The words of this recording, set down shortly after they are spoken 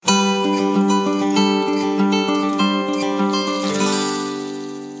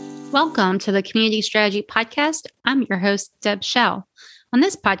Welcome to the Community Strategy Podcast. I'm your host, Deb Schell. On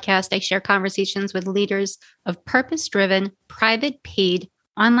this podcast, I share conversations with leaders of purpose-driven, private, paid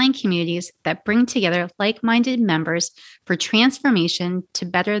online communities that bring together like-minded members for transformation to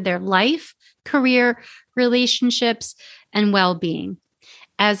better their life, career, relationships, and well-being.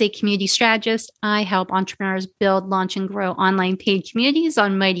 As a community strategist, I help entrepreneurs build, launch, and grow online paid communities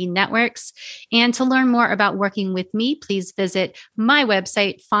on Mighty Networks. And to learn more about working with me, please visit my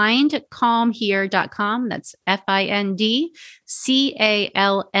website, findcalmhere.com. That's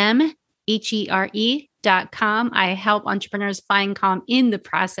FINDCALMHERE.com. I help entrepreneurs find calm in the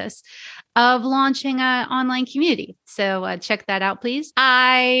process of launching an online community. So check that out, please.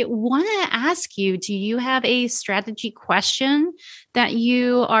 I want to ask you, do you have a strategy question that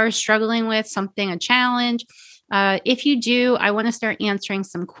you are struggling with, a challenge? If you do, I want to start answering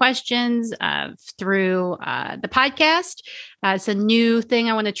some questions through the podcast. It's a new thing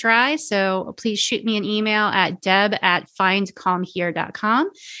I want to try. So please shoot me an email at deb@findcalmhere.com.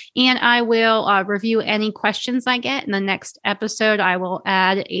 And I will review any questions I get. In the next episode, I will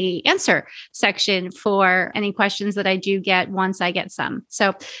add a answer section for any questions that I do get once I get some.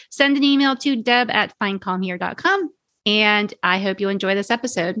 So send an email to deb@findcalmhere.com. And I hope you enjoy this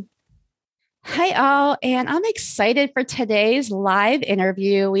episode. Hi, all. And I'm excited for today's live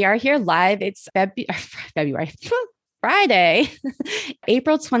interview. We are here live. It's February, Friday,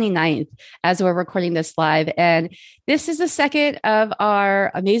 April 29th, as we're recording this live. And this is the second of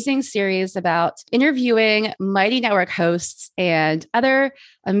our amazing series about interviewing Mighty Network hosts and other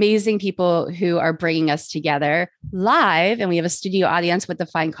amazing people who are bringing us together live. And we have a studio audience with the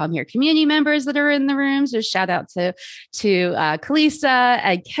Find Calm Here community members that are in the room. So shout out to Kalisa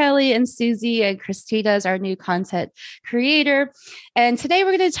and Kelly and Susie and Christina is our new content creator. And today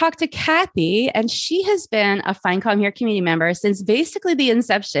we're going to talk to Kathy, and she has been a Find Calm Here community member since basically the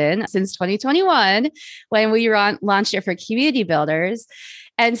inception, since 2021, when we launched it for community builders.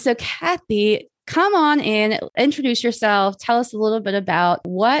 And so Kathy, come on in, introduce yourself, tell us a little bit about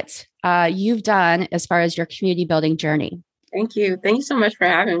what you've done as far as your community building journey. Thank you. Thank you so much for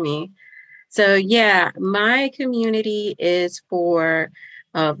having me. So yeah, my community is for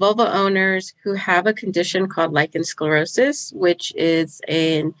vulva owners who have a condition called lichen sclerosis, which is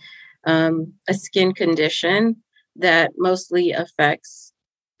a skin condition that mostly affects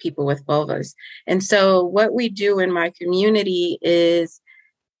people with vulvas. And so what we do in my community is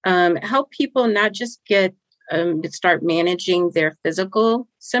help people not just start managing their physical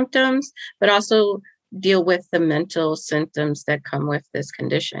symptoms, but also deal with the mental symptoms that come with this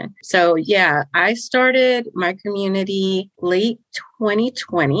condition. So yeah, I started my community late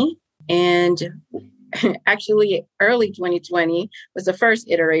 2020, and actually early 2020 was the first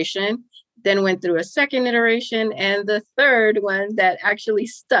iteration, then went through a second iteration, and the third one that actually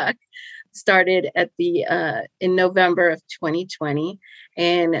stuck started at in November of 2020.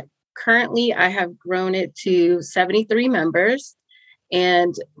 And currently I have grown it to 73 members,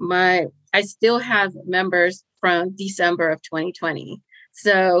 and I still have members from December of 2020,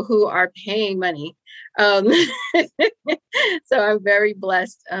 so who are paying money. So I'm very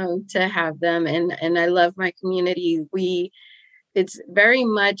blessed to have them, and I love my community. It's very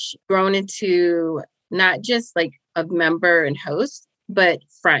much grown into not just like a member and host, but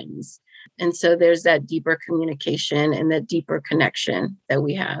friends. And so there's that deeper communication and that deeper connection that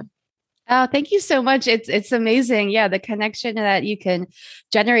we have. Oh, thank you so much. It's amazing. Yeah, the connection that you can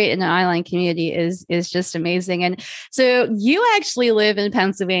generate in an online community is just amazing. And so you actually live in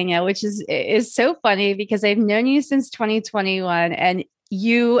Pennsylvania, which is so funny because I've known you since 2021, and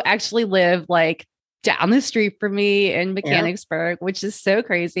you actually live like down the street from me in Mechanicsburg, which is so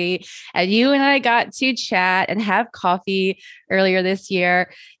crazy. And you and I got to chat and have coffee earlier this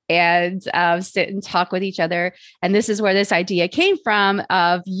year and sit and talk with each other. And this is where this idea came from,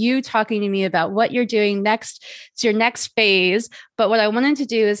 of you talking to me about what you're doing next. It's your next phase. But what I wanted to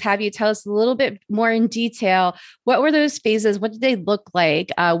do is have you tell us a little bit more in detail. What were those phases? What did they look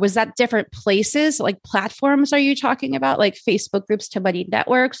like? Was that different places, like platforms are you talking about, like Facebook groups to Mighty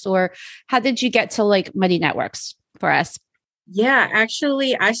Networks? Or how did you get to like Mighty Networks for us? Yeah,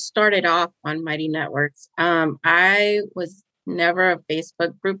 actually, I started off on Mighty Networks. I was never a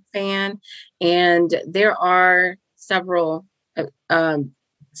Facebook group fan, and there are several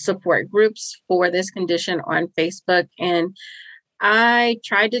support groups for this condition on Facebook, and I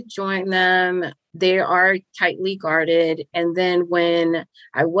tried to join them. They are tightly guarded, and then when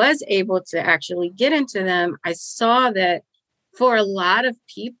I was able to actually get into them, I saw that for a lot of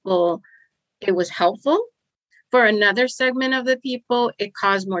people it was helpful. For another segment of the people, it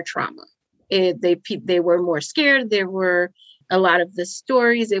caused more trauma. They were more scared. They were a lot of the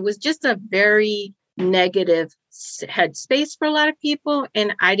stories. It was just a very negative headspace for a lot of people.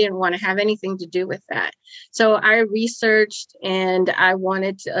 And I didn't want to have anything to do with that. So I researched and I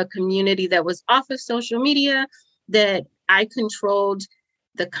wanted a community that was off of social media, that I controlled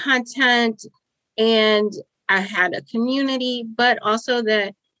the content, and I had a community, but also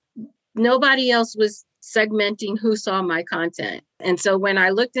that nobody else was segmenting who saw my content. And so when I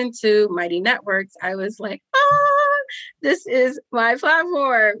looked into Mighty Networks, I was like, oh, this is my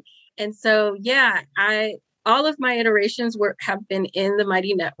platform. And so, yeah, all of my iterations have been in the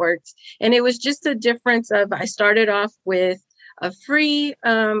Mighty Networks. And it was just a difference of, I started off with a free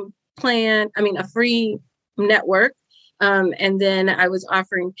a free network. And then I was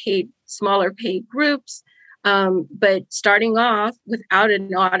offering smaller paid groups. But starting off without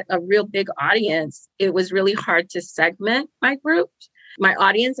a real big audience, it was really hard to segment my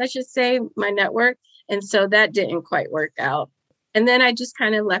audience, I should say, my network. And so that didn't quite work out. And then I just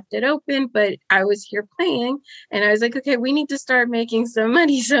kind of left it open, but I was here playing and I was like, okay, we need to start making some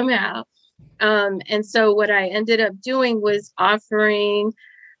money somehow. And so what I ended up doing was offering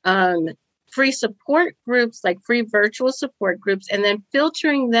free support groups, like free virtual support groups, and then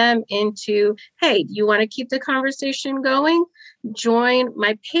filtering them into, hey, do you want to keep the conversation going? Join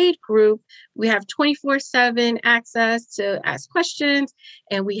my paid group. We have 24/7 access to ask questions,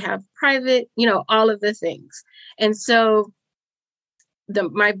 and we have private, all of the things. And so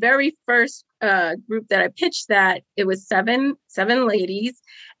my very first group that I pitched, that it was seven ladies.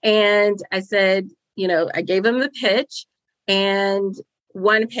 And I said, I gave them the pitch and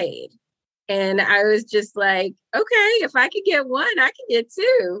one paid. And I was just like, okay, if I could get one, I can get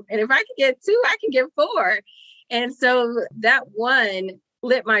two. And if I can get two, I can get four. And so that one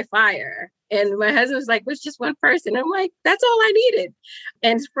lit my fire. And my husband was like, it was just one person. I'm like, that's all I needed.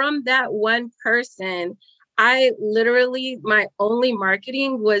 And from that one person, I literally, my only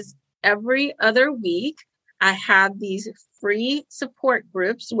marketing was every other week, I have these free support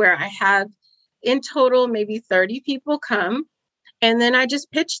groups where I have in total maybe 30 people come, and then I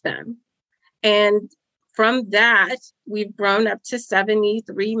just pitch them. And from that, we've grown up to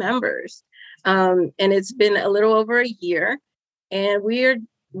 73 members. And it's been a little over a year. And we're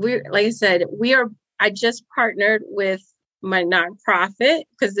like I said, I just partnered with my nonprofit,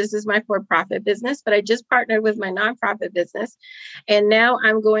 because this is my for-profit business, but I just partnered with my nonprofit business. And now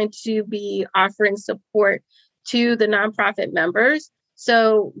I'm going to be offering support to the nonprofit members.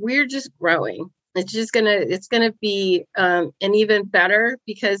 So we're just growing. It's gonna be an even better,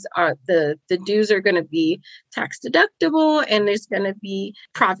 because the dues are gonna be tax deductible, and there's gonna be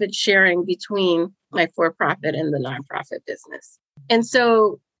profit sharing between my for-profit and the nonprofit business. And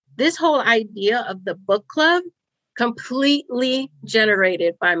so this whole idea of the book club completely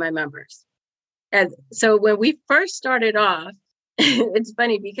generated by my members. And so when we first started off, it's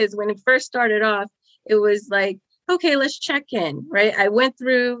funny because when it first started off, it was like, okay, let's check in, right? I went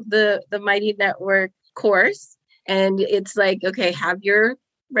through the Mighty Network course, and it's like, okay, have your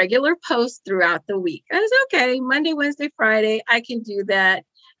regular posts throughout the week. I was okay, Monday, Wednesday, Friday, I can do that.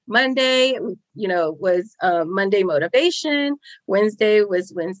 Monday, was Monday motivation. Wednesday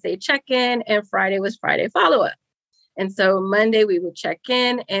was Wednesday check-in, and Friday was Friday follow-up. And so Monday we would check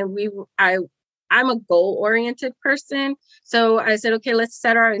in, and I'm a goal-oriented person. So I said, okay, let's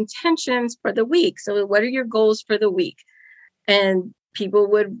set our intentions for the week. So what are your goals for the week? And people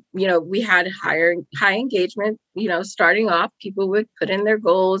would, we had high engagement, starting off, people would put in their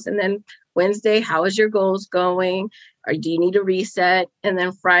goals. And then Wednesday, how is your goals going? Or do you need a reset? And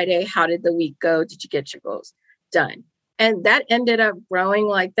then Friday, how did the week go? Did you get your goals done? And that ended up growing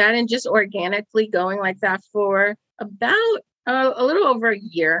like that, and just organically going like that for about a little over a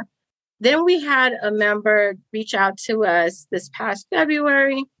year. Then we had a member reach out to us this past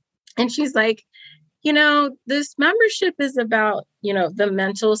February, and she's like, this membership is about, the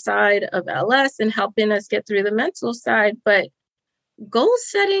mental side of LS and helping us get through the mental side, but goal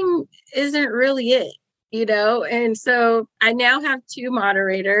setting isn't really it, And so I now have two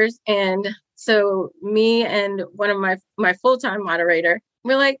moderators. And so me and one of my full-time moderator,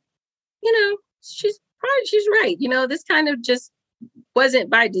 we're like, she's right. This kind of just wasn't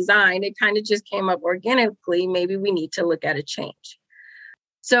by design. It kind of just came up organically. Maybe we need to look at a change.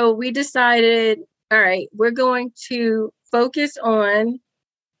 So we decided, all right, we're going to focus on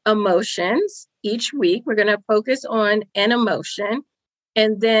emotions each week. We're going to focus on an emotion,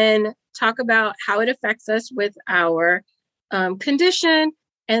 and then talk about how it affects us with our condition,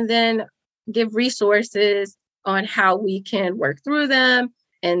 and then give resources on how we can work through them.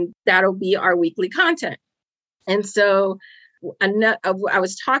 And that'll be our weekly content. And so I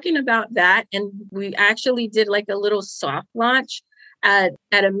was talking about that, and we actually did like a little soft launch at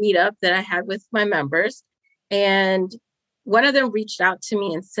a meetup that I had with my members. And one of them reached out to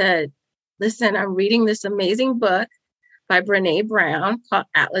me and said, listen, I'm reading this amazing book by Brene Brown called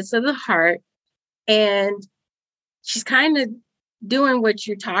Atlas of the Heart. And she's kind of doing what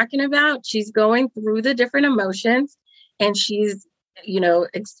you're talking about. She's going through the different emotions and she's,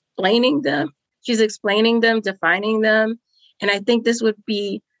 explaining them. She's explaining them, defining them. And I think this would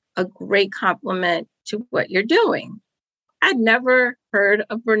be a great complement to what you're doing. I'd never heard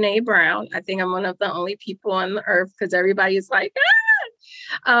of Brene Brown. I think I'm one of the only people on the earth because everybody's like,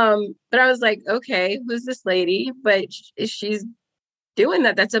 ah! But I was like, okay, who's this lady? But she's doing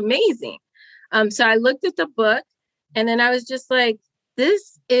that. That's amazing. So I looked at the book and then I was just like,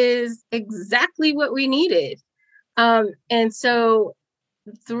 this is exactly what we needed. And so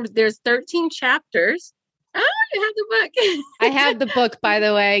there's 13 chapters. Oh, you have the book. I have the book, by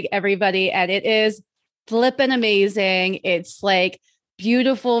the way, everybody, and it is flippin' amazing. It's like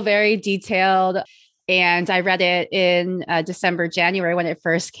beautiful, very detailed. And I read it in December, January when it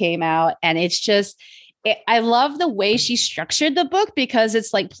first came out. And it's just, I love the way she structured the book because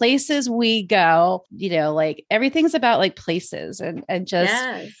it's like places we go, like everything's about like places and just,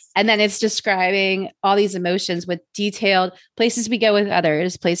 yes. And then it's describing all these emotions with detailed places we go with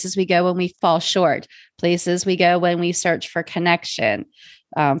others, places we go when we fall short, places we go when we search for connection,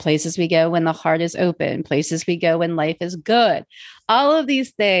 places we go when the heart is open, places we go when life is good, all of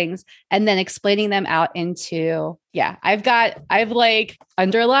these things, and then explaining them out into, I've like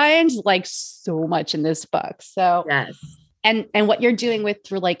underlined like so much in this book. So yes. And what you're doing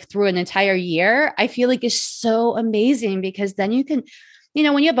through an entire year, I feel like is so amazing because then you can,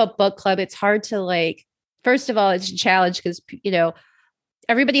 when you have a book club, it's hard to first of all, it's a challenge because,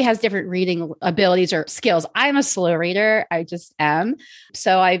 everybody has different reading abilities or skills. I'm a slow reader. I just am.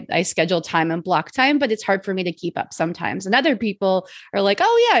 So I schedule time and block time, but it's hard for me to keep up sometimes. And other people are like,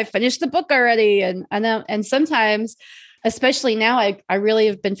 oh yeah, I finished the book already. And sometimes, especially now, I really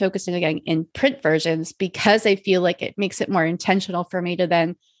have been focusing again in print versions because I feel like it makes it more intentional for me to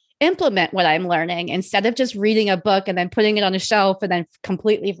then implement what I'm learning instead of just reading a book and then putting it on a shelf and then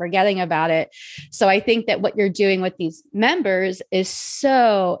completely forgetting about it. So I think that what you're doing with these members is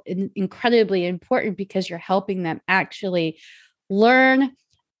so incredibly important because you're helping them actually learn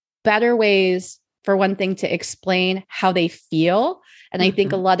better ways, for one thing, to explain how they feel. And I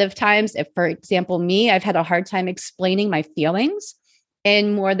think a lot of times, if, for example, me, I've had a hard time explaining my feelings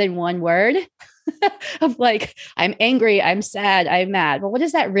in more than one word. Of like, I'm angry, I'm sad, I'm mad. Well, what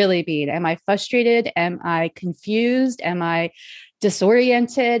does that really mean? Am I frustrated? Am I confused? Am I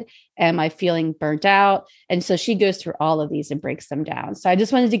disoriented? Am I feeling burnt out? And so she goes through all of these and breaks them down. So I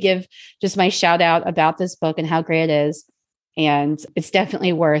just wanted to give just my shout out about this book and how great it is. And it's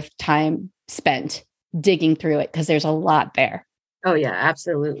definitely worth time spent digging through it because there's a lot there. Oh yeah,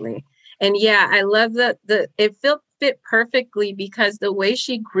 absolutely. And yeah, I love it fit perfectly because the way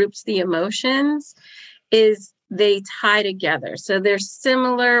she groups the emotions is they tie together. So they're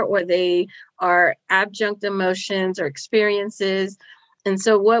similar or they are adjunct emotions or experiences. And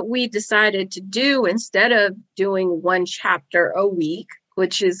so what we decided to do instead of doing one chapter a week,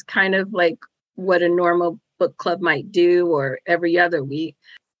 which is kind of like what a normal book club might do or every other week,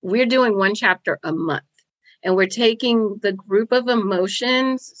 we're doing one chapter a month. And we're taking the group of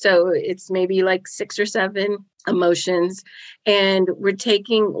emotions. So it's maybe like 6 or 7 emotions. And we're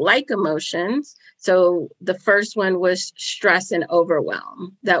taking like emotions. So the first one was stress and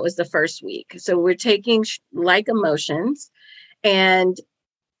overwhelm. That was the first week. So we're taking like emotions. And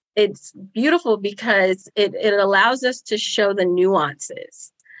it's beautiful because it allows us to show the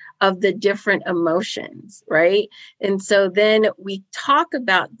nuances of the different emotions, right? And so then we talk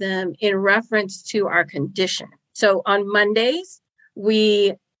about them in reference to our condition. So on Mondays,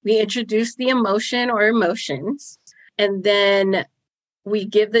 we introduce the emotion or emotions, and then we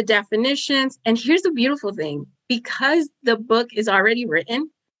give the definitions. And here's the beautiful thing, because the book is already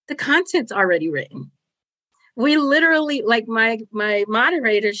written, the content's already written. We literally, like my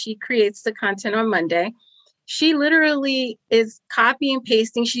moderator, she creates the content on Monday. She literally is copy and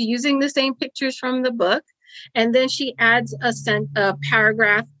pasting. She's using the same pictures from the book. And then she adds a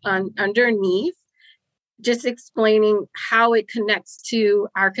paragraph underneath, just explaining how it connects to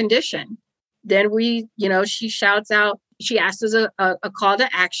our condition. Then she shouts out, she asks us a call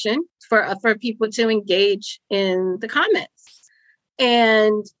to action for people to engage in the comments.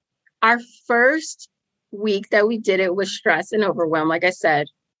 And our first week that we did it was stress and overwhelm. Like I said,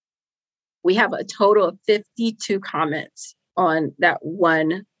 we have a total of 52 comments on that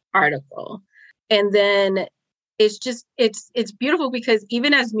one article. And then it's beautiful because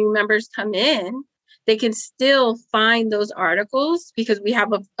even as new members come in, they can still find those articles because we have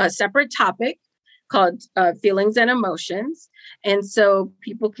a separate topic called feelings and emotions. And so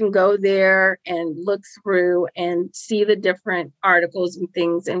people can go there and look through and see the different articles and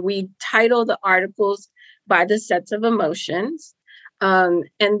things. And we title the articles by the sets of emotions. And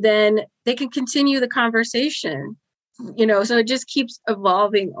then they can continue the conversation, so it just keeps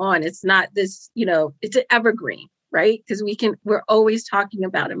evolving on. It's not this, it's an evergreen, right? Because we're always talking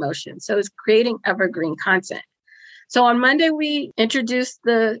about emotions. So it's creating evergreen content. So on Monday, we introduce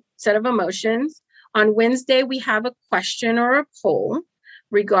the set of emotions. On Wednesday, we have a question or a poll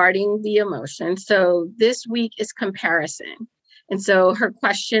regarding the emotion. So this week is comparison. And so her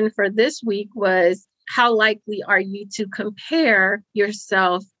question for this week was, how likely are you to compare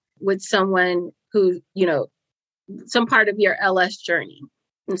yourself with someone who, some part of your LS journey?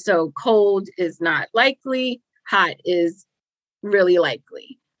 And so cold is not likely, hot is really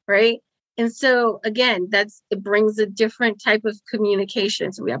likely, right? And so again, it brings a different type of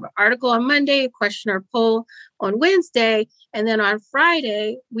communication. So we have an article on Monday, a question or poll on Wednesday, and then on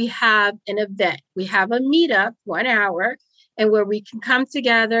Friday, we have an event. We have a meetup, 1 hour, and where we can come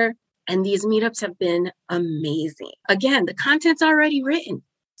together. And these meetups have been amazing. Again, the content's already written.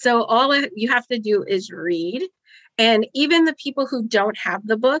 So all you have to do is read. And even the people who don't have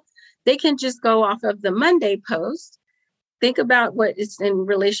the book, they can just go off of the Monday post, think about what is in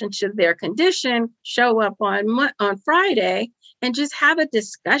relation to their condition, show up on Friday, and just have a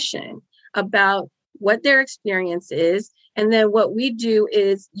discussion about what their experience is. And then what we do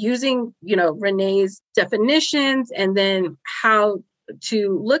is using, Renee's definitions and then how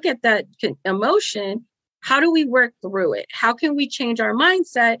to look at that emotion. How do we work through it? How can we change our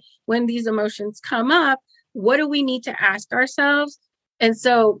mindset when these emotions come up? What do we need to ask ourselves? And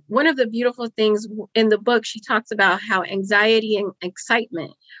so one of the beautiful things in the book, she talks about how anxiety and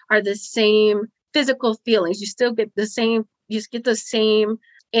excitement are the same physical feelings. You get the same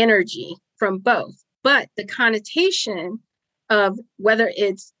energy from both. But the connotation of whether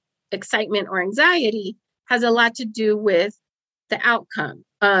it's excitement or anxiety has a lot to do with the outcome.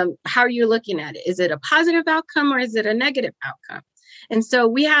 How are you looking at it? Is it a positive outcome or is it a negative outcome? And so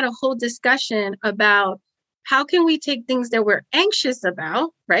we had a whole discussion about how can we take things that we're anxious about,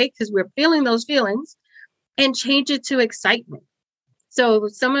 right? Because we're feeling those feelings, and change it to excitement. So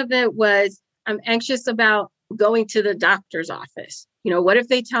some of it was, I'm anxious about going to the doctor's office. What if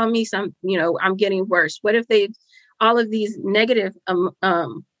they tell me I'm getting worse? What if all of these negative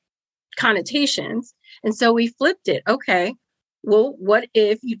connotations? And so we flipped it. Okay, well, what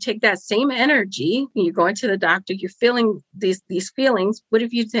if you take that same energy and you're going to the doctor, you're feeling these feelings? What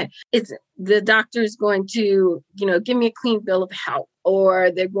if you say it's the doctor is going to, give me a clean bill of health, or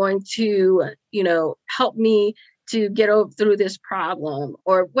they're going to, help me to get through this problem,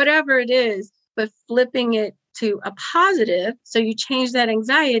 or whatever it is, but flipping it to a positive. So you change that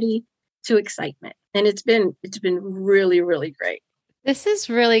anxiety to excitement. And it's been really, really great. This is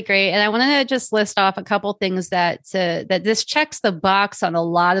really great. And I wanted to just list off a couple things that this checks the box on a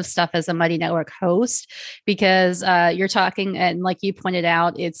lot of stuff as a Mighty Network host, because you're talking, and like you pointed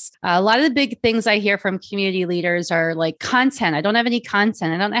out, it's a lot of the big things I hear from community leaders are like content. I don't have any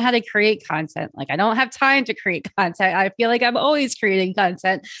content. I don't know how to create content. Like I don't have time to create content. I feel like I'm always creating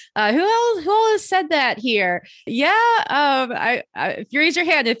content. Who else has said that here? Yeah. If you raise your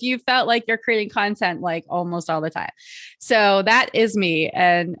hand, if you felt like you're creating content like almost all the time. So that is me.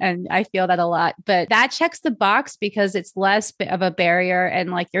 And I feel that a lot, but that checks the box because it's less of a barrier. And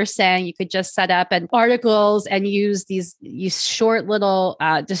like you're saying, you could just set up an articles and use these short little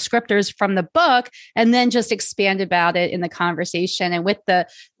descriptors from the book, and then just expand about it in the conversation. And with the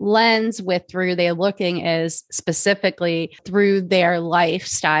lens through they're looking is specifically through their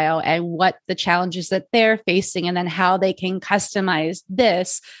lifestyle and what the challenges that they're facing, and then how they can customize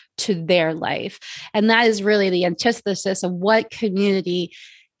this to their life. And that is really the antithesis of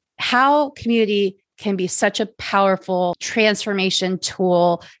how community can be such a powerful transformation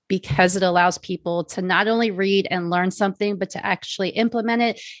tool, because it allows people to not only read and learn something, but to actually implement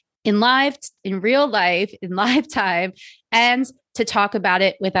it in real life, in live time, and to talk about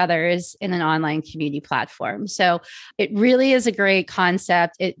it with others in an online community platform. So it really is a great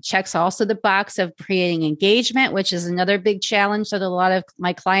concept. It checks also the box of creating engagement, which is another big challenge that a lot of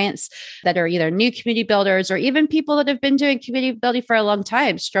my clients that are either new community builders or even people that have been doing community building for a long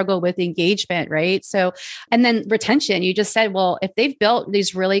time struggle with engagement, right? So, and then retention, you just said, well, if they've built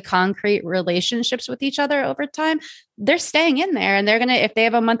these really concrete relationships with each other over time, they're staying in there, and they're going to, if they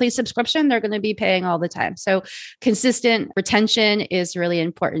have a monthly subscription, they're going to be paying all the time. So consistent retention is really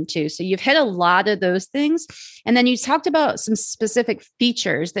important too. So you've hit a lot of those things. And then you talked about some specific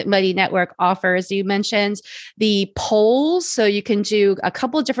features that Mighty Network offers. You mentioned the polls. So you can do a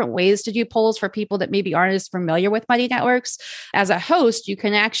couple of different ways to do polls for people that maybe aren't as familiar with Mighty Networks. As a host, you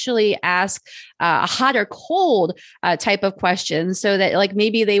can actually ask a hot or cold type of question, so that like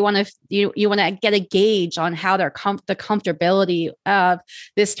maybe they want to, you want to get a gauge on how the comfortability of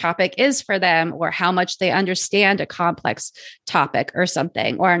this topic is for them, or how much they understand a complex topic or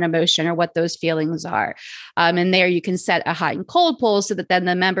something, or an emotion, or what those feelings are. And there you can set a hot and cold poll, so that then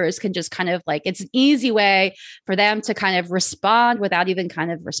the members can just kind of like, it's an easy way for them to kind of respond without even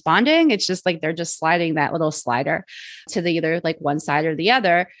kind of responding. It's just like they're just sliding that little slider to the either like one side or the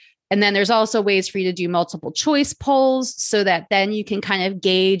other. And then there's also ways for you to do multiple choice polls, so that then you can kind of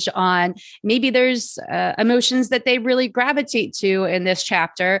gauge on, maybe there's emotions that they really gravitate to in this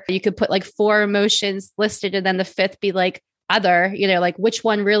chapter. You could put like 4 emotions listed, and then the 5th be like other, like which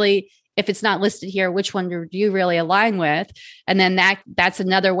one really, if it's not listed here, which one do you really align with? And then that's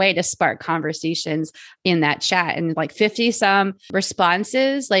another way to spark conversations in that chat. And like 50 some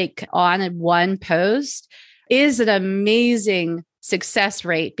responses like on one post is an amazing success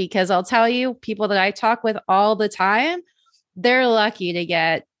rate, because I'll tell you, people that I talk with all the time, they're lucky to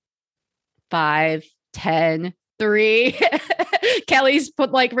get 5, 10, 3. Kelly's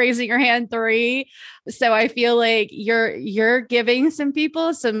put like raising her hand 3. So I feel like you're giving some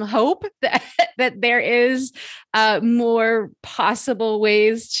people some hope that there is more possible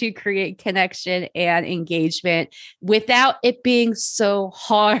ways to create connection and engagement without it being so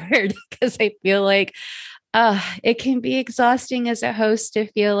hard. Because I feel like it can be exhausting as a host to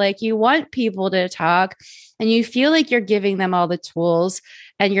feel like you want people to talk, and you feel like you're giving them all the tools,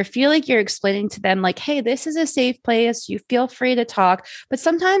 and you feel like you're explaining to them like, hey, this is a safe place. You feel free to talk. But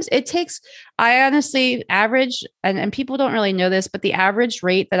sometimes it takes, I honestly average, and people don't really know this, but the average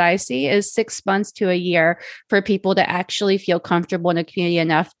rate that I see is 6 months to a year for people to actually feel comfortable in a community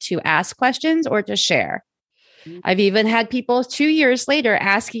enough to ask questions or to share. I've even had people 2 years later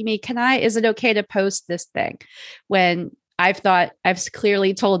asking me, is it okay to post this thing? When I've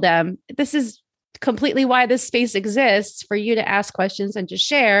clearly told them, this is completely why this space exists, for you to ask questions and to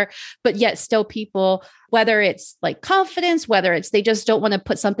share, but yet still people, whether it's like confidence, whether it's they just don't want to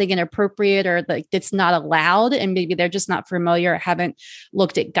put something inappropriate, or like it's not allowed, and maybe they're just not familiar or haven't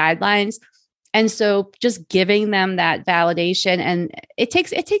looked at guidelines. And so just giving them that validation, and it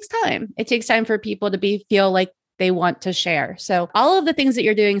takes time. It takes time for people to feel like they want to share. So all of the things that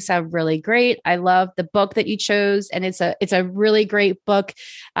you're doing sound really great. I love the book that you chose, and it's a really great book.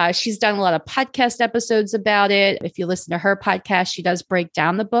 She's done a lot of podcast episodes about it. If you listen to her podcast, she does break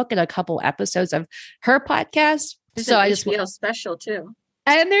down the book in a couple episodes of her podcast. There's so an I just HBO special too.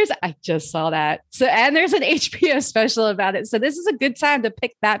 And I just saw that. And there's an HBO special about it. So this is a good time to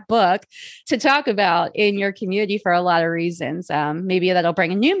pick that book to talk about in your community for a lot of reasons. Maybe that'll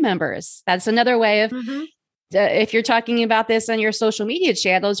bring in new members. That's another way of, if you're talking about this on your social media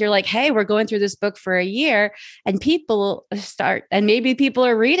channels, you're like, hey, we're going through this book for a year, and people start, and maybe people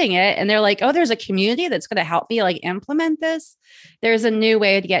are reading it and they're like, oh, there's a community that's going to help me like implement this. There's a new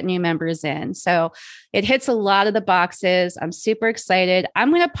way to get new members in. So it hits a lot of the boxes. I'm super excited. I'm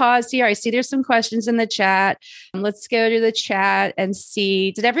going to pause here. I see there's some questions in the chat. Let's go to the chat and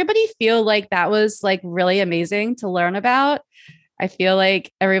see, did everybody feel like that was like really amazing to learn about? I feel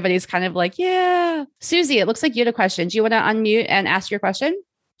like everybody's kind of like, yeah. Susie, it looks like you had a question. Do you want to unmute and ask your question?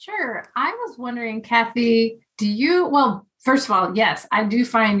 Sure. I was wondering, Kathy, first of all, yes, I do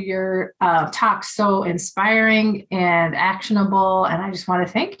find your talk so inspiring and actionable. And I just want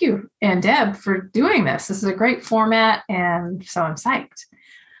to thank you and Deb for doing this. This is a great format. And so I'm psyched.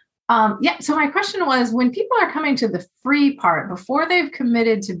 So my question was, when people are coming to the free part, before they've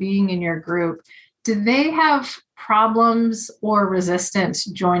committed to being in your group, do they have problems or resistance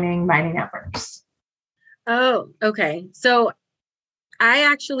joining Mighty Networks? Oh, okay. So I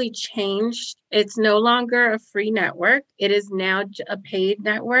actually changed. It's no longer a free network. It is now a paid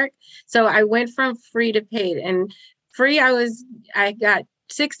network. So I went from free to paid. And free, I got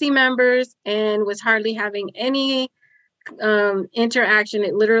 60 members and was hardly having any interaction.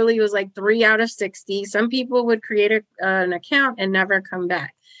 It literally was like 3 out of 60. Some people would create an account and never come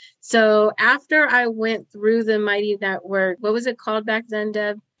back. So after I went through the Mighty Network, what was it called back then,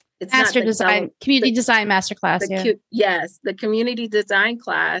 Deb? It's Community Design Masterclass. Yes, the Community Design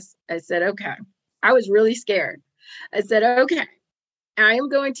class. I said, okay. I was really scared. I said, okay, I am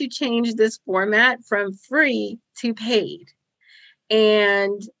going to change this format from free to paid.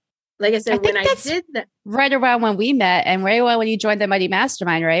 And like I said, when I that's did that, right around when we met and right around when you joined the Mighty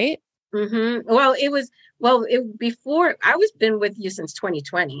Mastermind, right? Well, before I was been with you since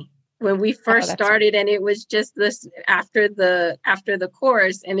 2020 when we first started, and it was just this after the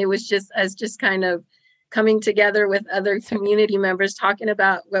course, and it was just us just kind of coming together with other community members talking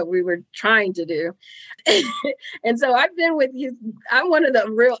about what we were trying to do. And so I've been with you. I'm one of the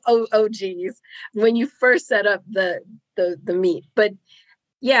real OGs when you first set up the meet. But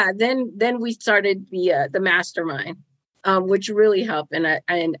yeah, then we started the mastermind, which really helped.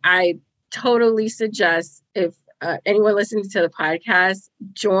 And I totally suggest, if anyone listening to the podcast,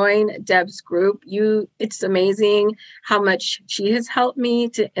 join Deb's group. It's amazing how much she has helped me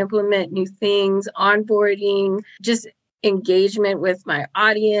to implement new things, onboarding, just engagement with my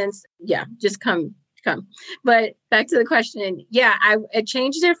audience. Yeah, just come. But back to the question. Yeah, I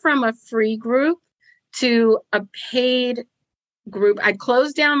changed it from a free group to a paid group. I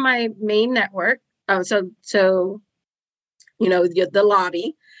closed down my main network. So the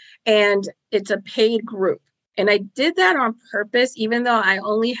lobby, and it's a paid group. And I did that on purpose, even though I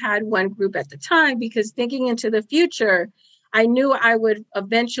only had one group at the time, because thinking into the future, I knew I would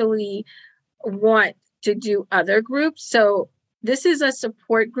eventually want to do other groups. So this is a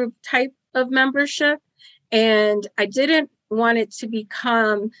support group type of membership. And I didn't want it to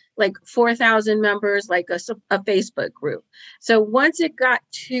become like 4,000 members, like a Facebook group. So once it got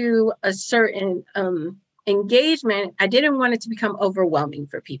to a certain engagement, I didn't want it to become overwhelming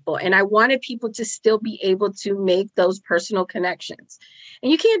for people. And I wanted people to still be able to make those personal connections.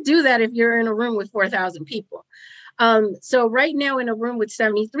 And you can't do that if you're in a room with 4,000 people. So right now in a room with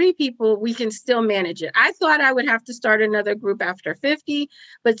 73 people, we can still manage it. I thought I would have to start another group after 50,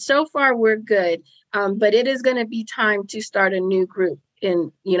 but so far we're good. But it is going to be time to start a new group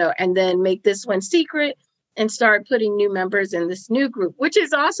and then make this one secret and start putting new members in this new group, which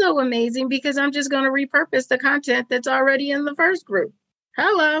is also amazing because I'm just going to repurpose the content that's already in the first group.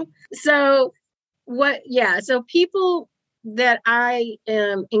 Hello. So so people that I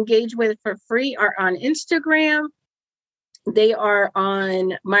engage with for free are on Instagram. They are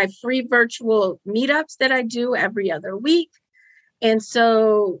on my free virtual meetups that I do every other week. And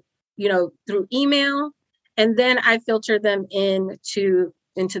so, through email, and then I filter them into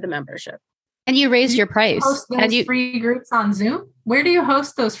the membership. And you raise your price. Host those free groups on Zoom? Where do you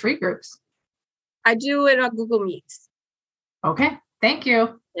host those free groups? I do it on Google Meets. Okay. Thank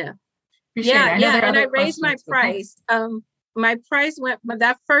you. Yeah. Appreciate it. And I raised my price. My price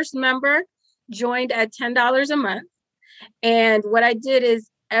that first member joined at $10 a month. And what I did is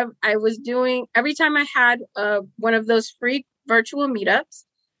I was doing, every time I had one of those free virtual meetups,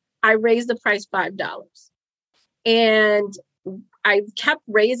 I raised the price $5. And I kept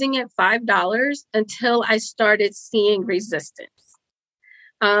raising it $5 until I started seeing resistance.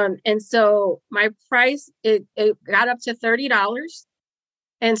 And so my price, it got up to $30.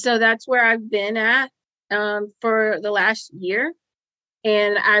 And so that's where I've been at for the last year.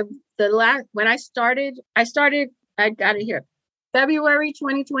 And when I got it here. February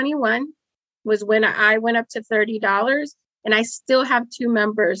 2021 was when I went up to $30. And I still have 2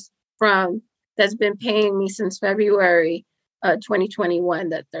 members that's been paying me since February 2021,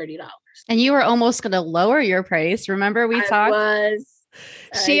 that $30. And you were almost going to lower your price. Remember we talked?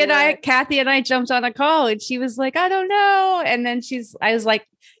 Kathy and I jumped on a call and she was like, I don't know. And then I was like,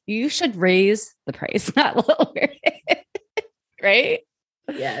 you should raise the price, not lower it. Right?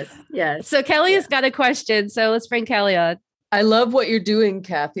 Yes. So Kelly has got a question. So let's bring Kelly on. I love what you're doing,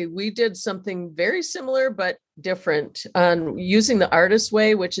 Kathy. We did something very similar, but different on using the Artist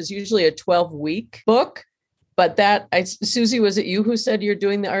Way, which is usually a 12-week book. But Susie, was it you who said you're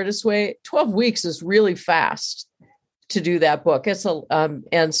doing the Artist Way? 12 weeks is really fast to do that book.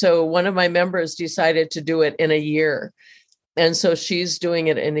 And so one of my members decided to do it in a year. And so she's doing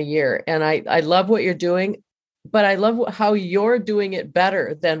it in a year. And I love what you're doing, but I love how you're doing it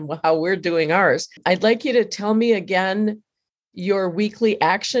better than how we're doing ours. I'd like you to tell me again your weekly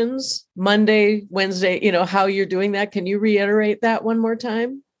actions, Monday, Wednesday, how you're doing that. Can you reiterate that one more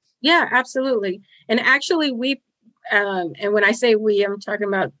time? Yeah, absolutely. And actually and when I say we, I'm talking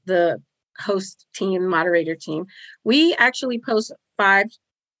about the host team, moderator team. We actually post 5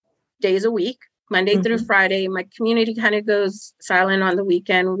 days a week, Monday through Friday. My community kind of goes silent on the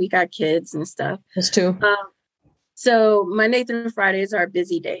weekend. We got kids and stuff. Us too. So Monday through Friday is our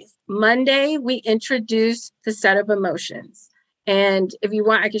busy days. Monday, we introduce the set of emotions. And if you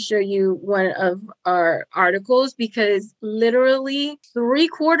want, I can show you one of our articles, because literally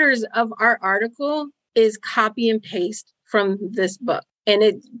 3/4 of our article is copy and paste from this book. And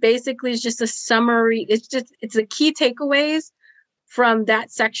it basically is just a summary. It's the key takeaways from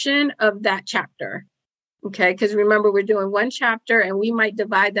that section of that chapter. Okay, because remember, we're doing one chapter and we might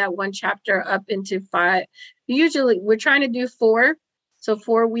divide that one chapter up into 5. Usually we're trying to do 4, so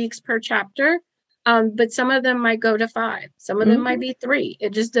 4 weeks per chapter. But some of them might go to 5. Some of them might be 3.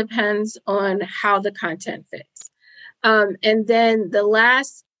 It just depends on how the content fits. And then the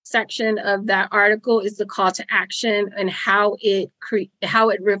last section of that article is the call to action and how it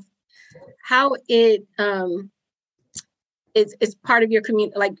is part of your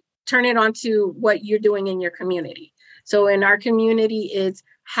community, like turn it onto what you're doing in your community. So in our community, it's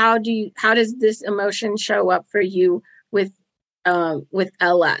how does this emotion show up for you with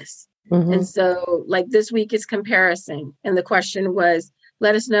LS? And so like this week is comparison. And the question was,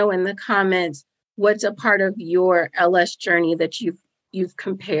 let us know in the comments, what's a part of your LS journey that you've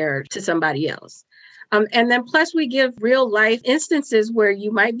compared to somebody else. And then plus we give real life instances where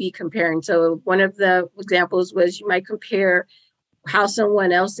you might be comparing. So one of the examples was you might compare how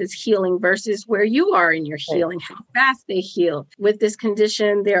someone else is healing versus where you are in your healing, how fast they heal. With this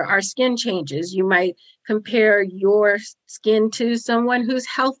condition, there are skin changes. You might compare your skin to someone who's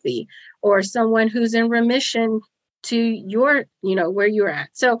healthy or someone who's in remission to your, where you're at.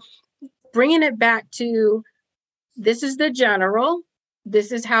 So bringing it back to, this is the general,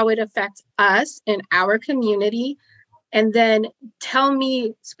 this is how it affects us in our community. And then tell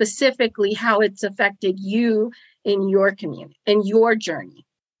me specifically how it's affected you in your community, in your journey.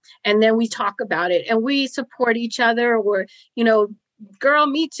 And then we talk about it and we support each other, or, girl,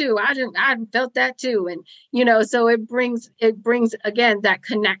 me too. I felt that too. And, so it brings again, that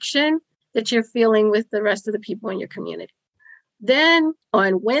connection that you're feeling with the rest of the people in your community. Then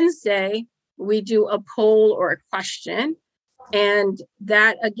on Wednesday, we do a poll or a question. And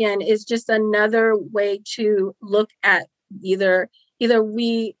that, again, is just another way to look at either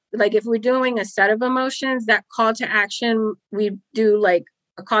we, like if we're doing a set of emotions, that call to action, we do like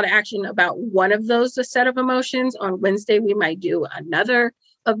a call to action about one of those, a set of emotions. On Wednesday, we might do another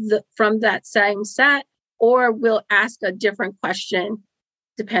from that same set, or we'll ask a different question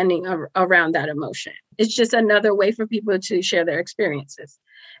depending around that emotion. It's just another way for people to share their experiences.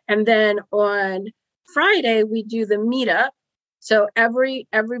 And then on Friday, we do the meetup. So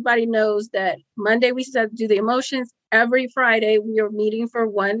everybody knows that Monday we do the emotions. Every Friday we are meeting for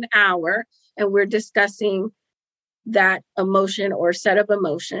 1 hour and we're discussing that emotion or set of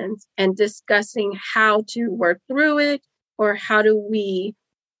emotions and discussing how to work through it, or how do we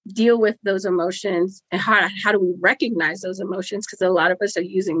deal with those emotions, and how do we recognize those emotions? Because a lot of us are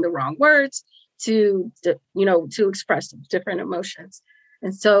using the wrong words to express different emotions.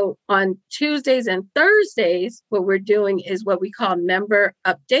 And so on Tuesdays and Thursdays, what we're doing is what we call member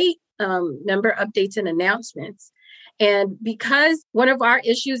updates and announcements. And because one of our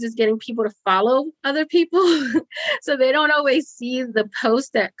issues is getting people to follow other people, so they don't always see the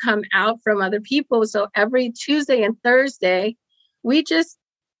posts that come out from other people. So every Tuesday and Thursday, we just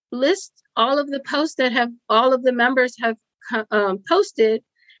list all of the posts that all of the members have posted.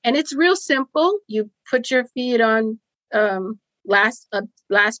 And it's real simple. You put your feed on last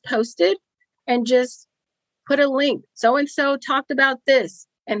posted and just put a link. So-and-so talked about this,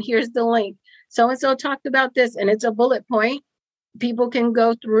 and here's the link. So-and-so talked about this, and it's a bullet point. People can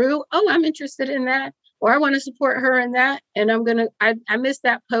go through, oh, I'm interested in that, or I want to support her in that. And I missed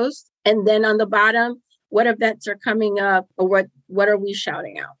that post. And then on the bottom, what events are coming up, or what are we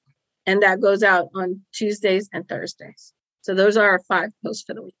shouting out? And that goes out on Tuesdays and Thursdays. So those are our 5 posts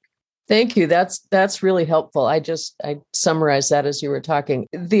for the week. Thank you. That's really helpful. I summarized that as you were talking.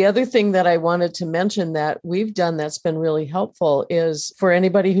 The other thing that I wanted to mention that we've done that's been really helpful is for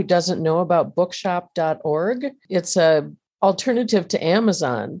anybody who doesn't know about bookshop.org. It's a alternative to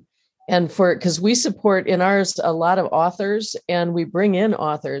Amazon. And because we support in ours a lot of authors and we bring in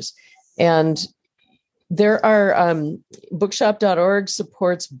authors, and there are bookshop.org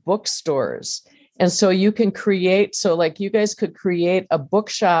supports bookstores. And so you can create, you guys could create a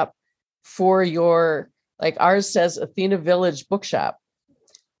bookshop for like ours says Athena Village Bookshop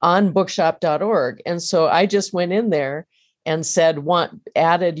on bookshop.org. And so I just went in there and said,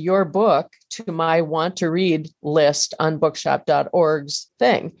 added your book to my want to read list on bookshop.org's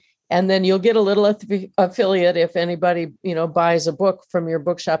thing. And then you'll get a little affiliate if anybody, buys a book from your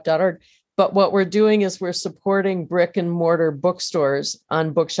bookshop.org. But what we're doing is we're supporting brick and mortar bookstores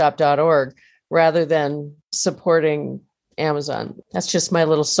on bookshop.org rather than supporting Amazon. That's just my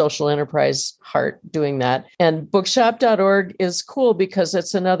little social enterprise heart doing that. And bookshop.org is cool because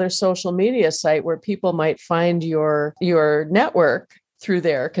it's another social media site where people might find your network through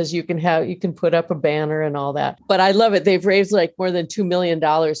there, because you can put up a banner and all that. But I love it. They've raised like more than $2 million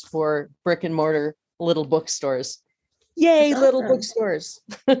for brick and mortar little bookstores. Yay, That's little awesome. bookstores.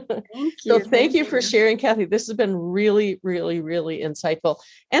 Thank So you. thank you for sharing, Kathy. This has been really, really, really insightful.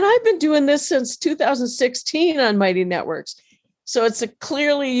 And I've been doing this since 2016 on Mighty Networks. So it's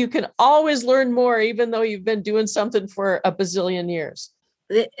clearly you can always learn more, even though you've been doing something for a bazillion years.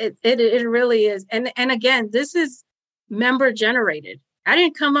 It really is. And again, this is member generated. I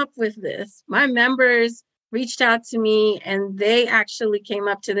didn't come up with this. My members reached out to me and they actually came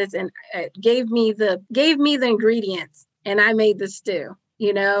up to this and gave me the ingredients, and I made the stew,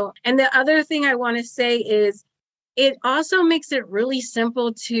 you know. And the other thing I want to say is it also makes it really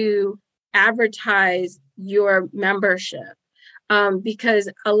simple to advertise your membership, because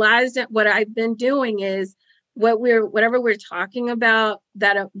a lot of what I've been doing is whatever we're talking about,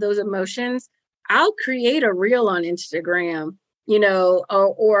 that those emotions, I'll create a reel on Instagram, you know,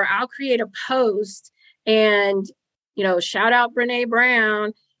 or I'll create a post and, you know, shout out Brene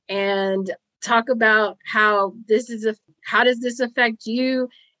Brown and talk about how how does this affect you,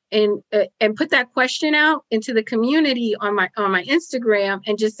 and put that question out into the community on my Instagram,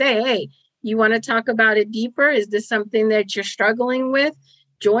 and just say, hey, you want to talk about it deeper? Is this something that you're struggling with?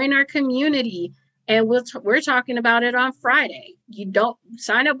 Join our community. And we're talking about it on Friday. You don't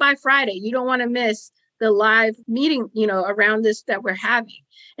sign up by Friday. You don't want to miss the live meeting, you know, around this that we're having.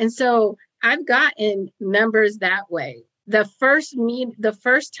 And so I've gotten members that way. The first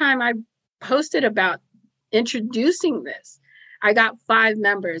time I posted about introducing this, I got 5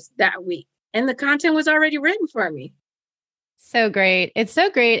 members that week, and the content was already written for me. So great. It's so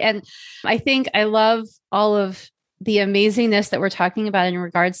great. And I think I love all of the amazingness that we're talking about in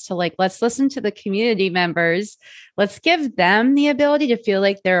regards to, like, let's listen to the community members. Let's give them the ability to feel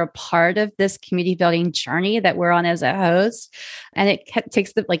like they're a part of this community building journey that we're on as a host. And it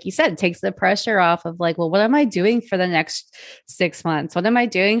takes like you said, takes the pressure off of like, well, what am I doing for the next 6 months? What am I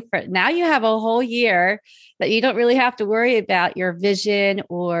doing for now? You have a whole year that you don't really have to worry about your vision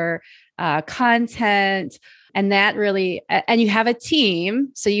or content. And that really, and you have a team.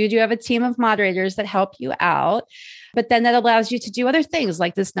 So you do have a team of moderators that help you out, but then that allows you to do other things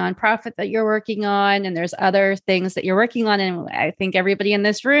like this nonprofit that you're working on. And there's other things that you're working on. And I think everybody in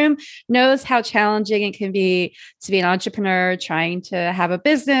this room knows how challenging it can be to be an entrepreneur, trying to have a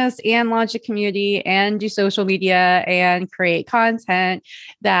business and launch a community and do social media and create content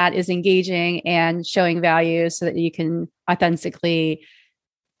that is engaging and showing value so that you can authentically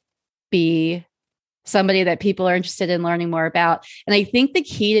be somebody that people are interested in learning more about. And I think the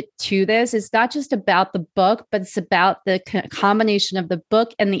key to this is not just about the book, but it's about the combination of the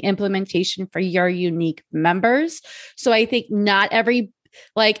book and the implementation for your unique members. So I think not every,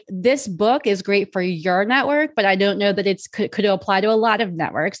 like, this book is great for your network, but I don't know that it's could apply to a lot of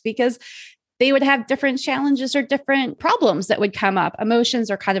networks because they would have different challenges or different problems that would come up.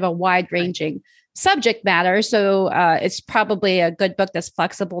 Emotions are kind of a wide ranging subject matter. So it's probably a good book that's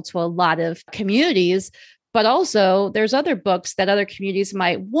flexible to a lot of communities, but also there's other books that other communities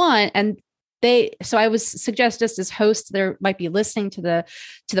might want. And so I would suggest just as hosts, there might be listening to the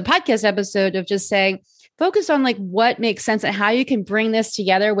podcast episode of just saying, focus on like what makes sense and how you can bring this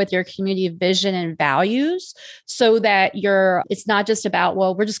together with your community vision and values so that it's not just about,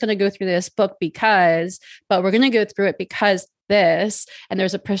 well, we're just going to go through this book but we're going to go through it because this, and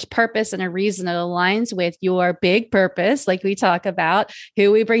there's a purpose and a reason that aligns with your big purpose, like we talk about,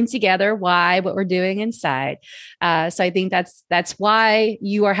 who we bring together, why, what we're doing inside. So I think that's why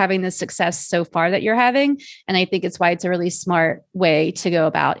you are having the success so far that you're having. And I think it's why it's a really smart way to go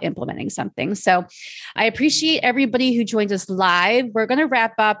about implementing something. So I appreciate everybody who joined us live. We're going to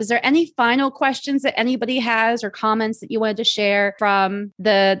wrap up. Is there any final questions that anybody has or comments that you wanted to share from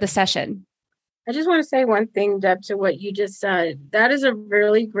the session? I just want to say one thing, Deb, to what you just said. That is a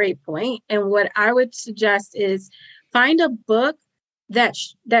really great point. And what I would suggest is find a book that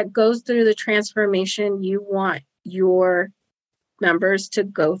goes through the transformation you want your members to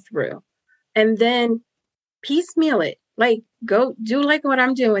go through. And then piecemeal it. Like, go do like what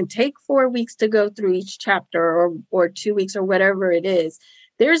I'm doing. Take 4 weeks to go through each chapter or 2 weeks or whatever it is.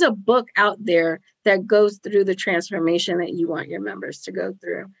 There's a book out there that goes through the transformation that you want your members to go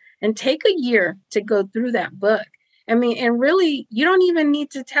through. And take a year to go through that book. I mean, and really, you don't even need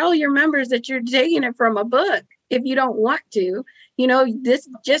to tell your members that you're taking it from a book if you don't want to. You know,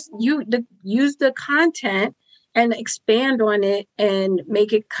 use the content and expand on it and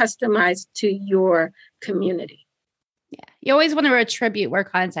make it customized to your community. Yeah, you always want to attribute where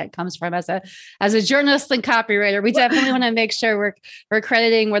content comes from. As a journalist and copywriter, we definitely want to make sure we're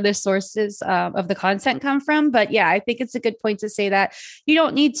crediting where the sources of the content come from. But yeah, I think it's a good point to say that you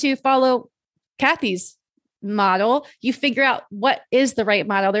don't need to follow Kathy's model, you figure out what is the right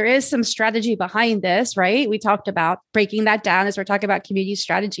model. There is some strategy behind this, right? We talked about breaking that down as we're talking about community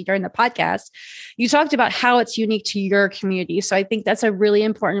strategy during the podcast. You talked about how it's unique to your community. So I think that's a really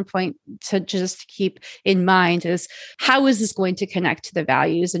important point to just keep in mind is how is this going to connect to the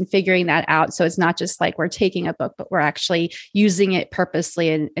values and figuring that out. So it's not just like we're taking a book, but we're actually using it purposely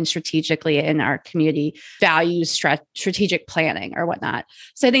and strategically in our community values, strategic planning or whatnot.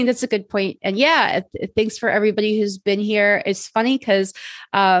 So I think that's a good point. And yeah, thanks for everybody who's been here. It's funny because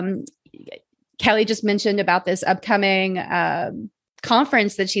Kelly just mentioned about this upcoming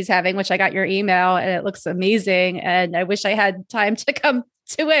conference that she's having, which I got your email and it looks amazing. And I wish I had time to come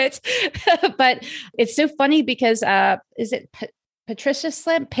to it. But it's so funny because is it Patricia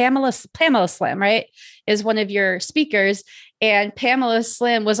Slim? Pamela Slim, right? Is one of your speakers. And Pamela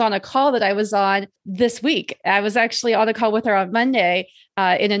Slim was on a call that I was on this week. I was actually on a call with her on Monday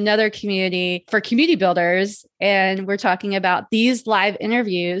in another community for community builders. And we're talking about these live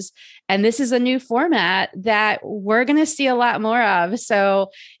interviews. And this is a new format that we're going to see a lot more of. So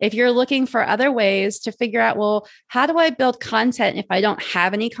if you're looking for other ways to figure out, well, how do I build content if I don't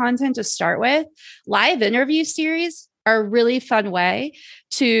have any content to start with? Live interview series are a really fun way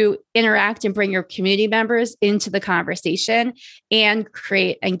to interact and bring your community members into the conversation and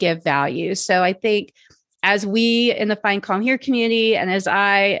create and give value. So I think as we in the Find Calm Here community, and as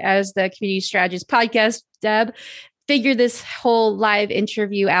the Community Strategist podcast, Deb, figure this whole live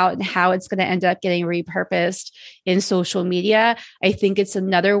interview out and how it's going to end up getting repurposed in social media, I think it's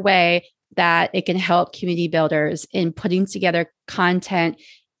another way that it can help community builders in putting together content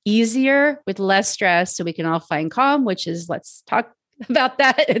easier with less stress so we can all find calm, which is, let's talk about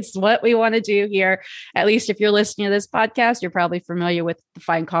that. It's what we want to do here. At least if you're listening to this podcast, you're probably familiar with the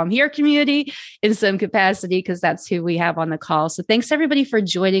Find Calm Here community in some capacity because that's who we have on the call. So thanks everybody for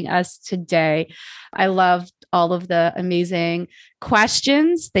joining us today. I loved all of the amazing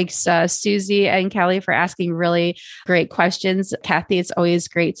questions. Thanks, Susie and Kelly, for asking really great questions. Kathy, it's always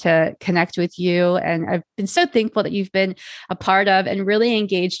great to connect with you. And I've been so thankful that you've been a part of and really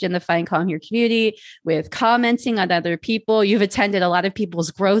engaged in the Find Calm Here community with commenting on other people. You've attended a lot of people's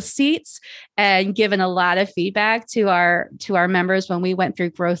growth seats and given a lot of feedback to our members when we went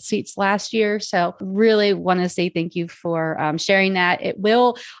through growth seats last year. So really want to say thank you for sharing that.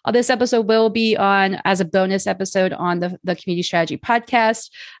 This episode will be on as a bonus episode on the Community Strategy podcast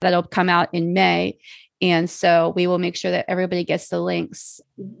that'll come out in May. And so we will make sure that everybody gets the links.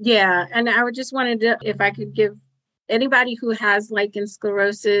 Yeah. And I would just wanted to, if I could give anybody who has lichen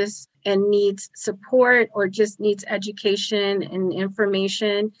sclerosis and needs support or just needs education and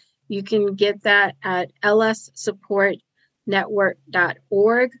information, you can get that at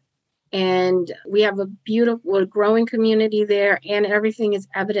lssupportnetwork.org. And we have a beautiful growing community there, and everything is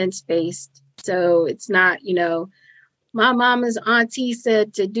evidence-based. So it's not, my mama's auntie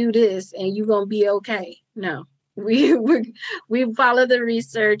said to do this and you're going to be okay. No, we follow the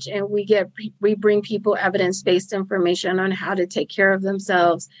research and we bring people evidence-based information on how to take care of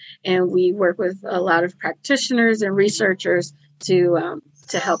themselves. And we work with a lot of practitioners and researchers to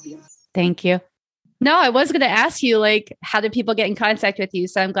help you. Thank you. No, I was going to ask you, how do people get in contact with you?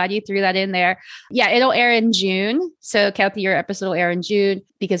 So I'm glad you threw that in there. Yeah, it'll air in June. So Kathy, your episode will air in June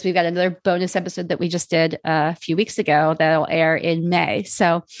because we've got another bonus episode that we just did a few weeks ago that'll air in May.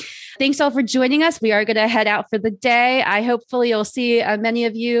 So thanks all for joining us. We are going to head out for the day. Hopefully you'll see many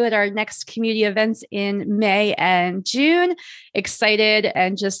of you at our next community events in May and June. Excited.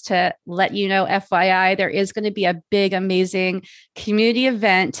 And just to let you know, FYI, there is going to be a big, amazing community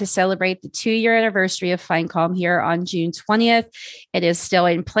event to celebrate the 2-year anniversary of Find Calm Here on June 20th. It is still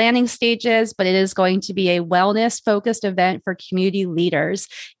in planning stages, but it is going to be a wellness-focused event for community leaders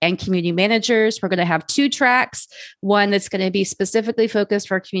and community managers. We're going to have 2 tracks, one that's going to be specifically focused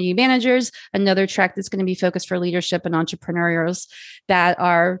for community managers, another track that's going to be focused for leadership and entrepreneurs that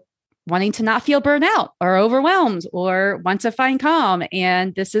are wanting to not feel burnt out or overwhelmed or want to find calm.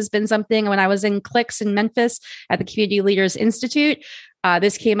 And this has been something when I was in Clicks in Memphis at the Community Leaders Institute.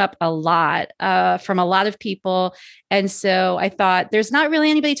 This came up a lot from a lot of people. And so I thought there's not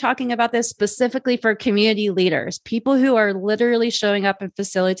really anybody talking about this specifically for community leaders, people who are literally showing up and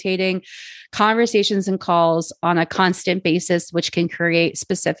facilitating conversations and calls on a constant basis, which can create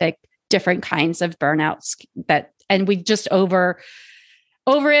specific different kinds of burnouts and we just over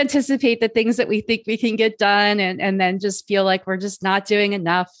anticipate the things that we think we can get done and then just feel like we're just not doing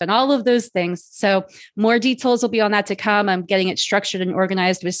enough and all of those things. So more details will be on that to come. I'm getting it structured and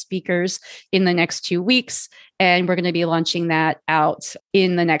organized with speakers in the next 2 weeks, and we're going to be launching that out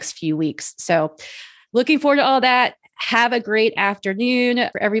in the next few weeks. So looking forward to all that. have a great afternoon.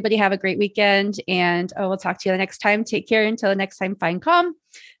 For everybody, have a great weekend. And we'll talk to you the next time. Take care until the next time. Find calm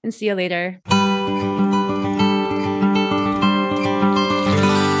and see you later.